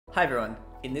Hi everyone,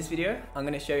 in this video I'm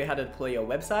going to show you how to deploy your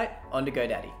website onto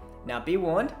GoDaddy. Now be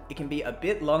warned, it can be a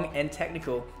bit long and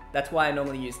technical, that's why I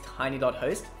normally use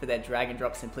Tiiny.host for their drag and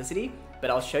drop simplicity, but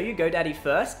I'll show you GoDaddy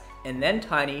first and then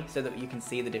Tiiny so that you can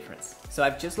see the difference. So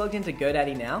I've just logged into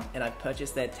GoDaddy now and I've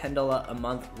purchased their $10 a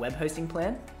month web hosting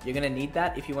plan. You're going to need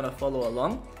that if you want to follow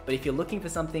along, but if you're looking for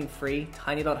something free,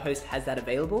 Tiiny.host has that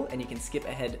available and you can skip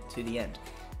ahead to the end.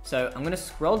 So I'm going to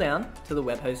scroll down to the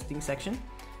web hosting section,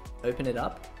 open it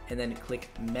up, and then click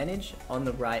Manage on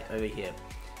the right over here.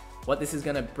 What this is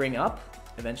going to bring up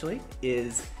eventually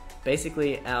is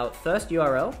basically our first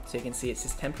URL. So you can see it's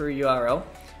this temporary URL.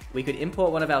 We could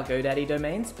import one of our GoDaddy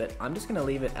domains, but I'm just going to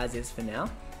leave it as is for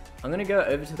now. I'm going to go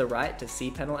over to the right to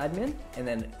cPanel admin and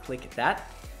then click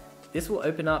that. This will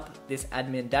open up this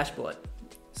admin dashboard.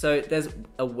 So there's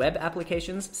a web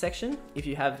applications section if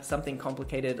you have something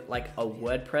complicated like a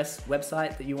WordPress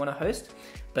website that you want to host,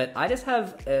 but I just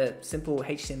have a simple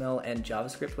HTML and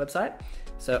JavaScript website.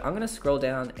 So I'm going to scroll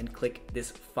down and click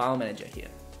this file manager here.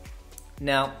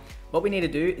 Now, what we need to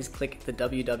do is click the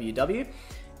www,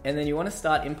 and then you want to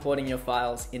start importing your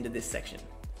files into this section.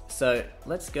 So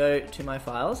let's go to my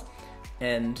files,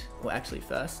 and well, actually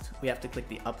first we have to click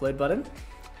the upload button.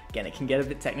 Again, it can get a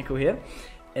bit technical here.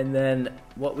 And then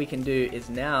what we can do is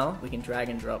now we can drag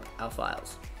and drop our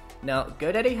files. Now,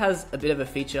 GoDaddy has a bit of a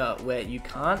feature where you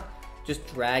can't just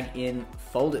drag in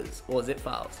folders or zip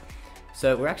files.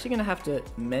 So we're actually gonna have to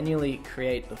manually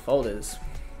create the folders.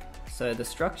 So the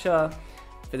structure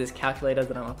for this calculator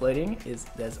that I'm uploading is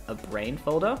there's a brain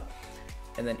folder,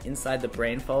 and then inside the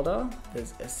brain folder,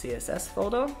 there's a CSS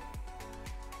folder.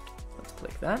 Let's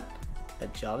click that. A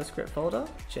JavaScript folder,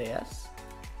 JS,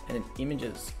 and an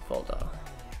images folder,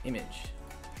 image.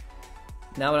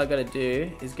 Now what I've got to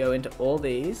do is go into all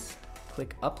these,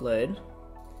 click upload,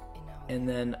 and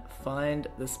then find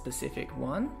the specific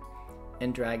one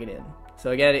and drag it in.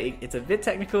 So again, it's a bit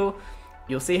technical.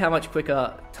 You'll see how much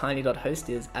quicker Tiiny.host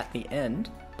is at the end,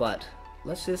 but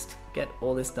let's just get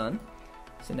all this done.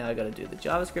 So now I've got to do the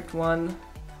JavaScript one.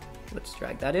 Let's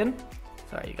drag that in.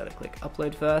 Sorry, you got to click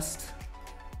upload first,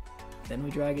 then we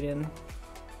drag it in.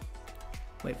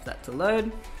 Wait for that to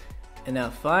load. And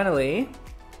now finally,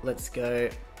 let's go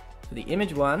for the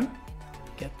image one,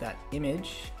 get that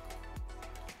image,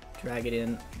 drag it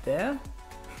in there.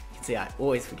 You can see I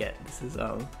always forget,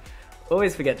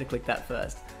 always forget to click that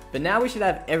first. But now we should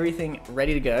have everything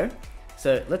ready to go.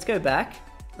 So let's go back.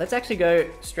 Let's actually go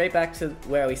straight back to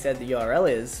where we said the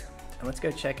URL is, and let's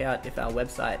go check out if our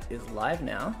website is live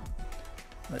now.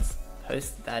 Let's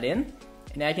post that in.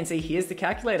 And now you can see here's the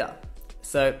calculator.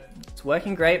 So it's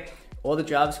working great. All the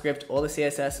JavaScript, all the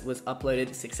CSS was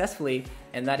uploaded successfully,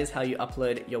 and that is how you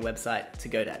upload your website to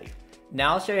GoDaddy.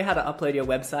 Now I'll show you how to upload your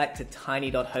website to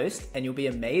Tiiny.host, and you'll be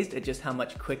amazed at just how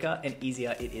much quicker and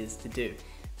easier it is to do.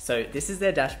 So this is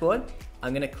their dashboard.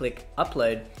 I'm gonna click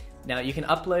upload. Now you can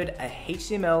upload a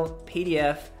HTML,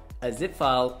 PDF, a zip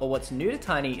file, or what's new to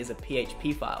Tiiny is a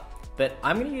PHP file, but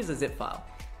I'm gonna use a zip file.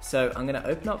 So I'm gonna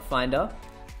open up Finder,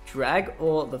 drag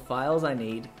all the files I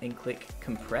need and click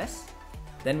compress.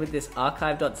 Then with this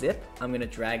archive.zip, I'm going to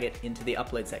drag it into the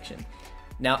upload section.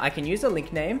 Now I can use a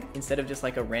link name instead of just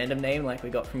like a random name like we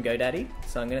got from GoDaddy.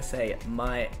 So I'm going to say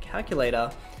my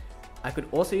calculator. I could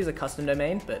also use a custom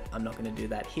domain, but I'm not going to do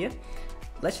that here.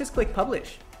 Let's just click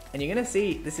publish. And you're going to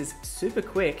see this is super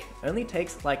quick, only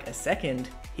takes like a second.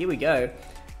 Here we go.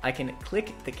 I can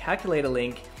click the calculator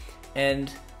link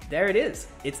and there it is.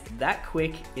 It's that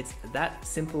quick, it's that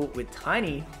simple with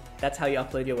Tiiny. That's how you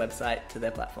upload your website to their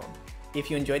platform. If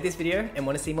you enjoyed this video and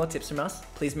want to see more tips from us,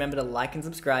 please remember to like and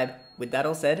subscribe. With that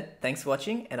all said, thanks for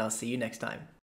watching and I'll see you next time.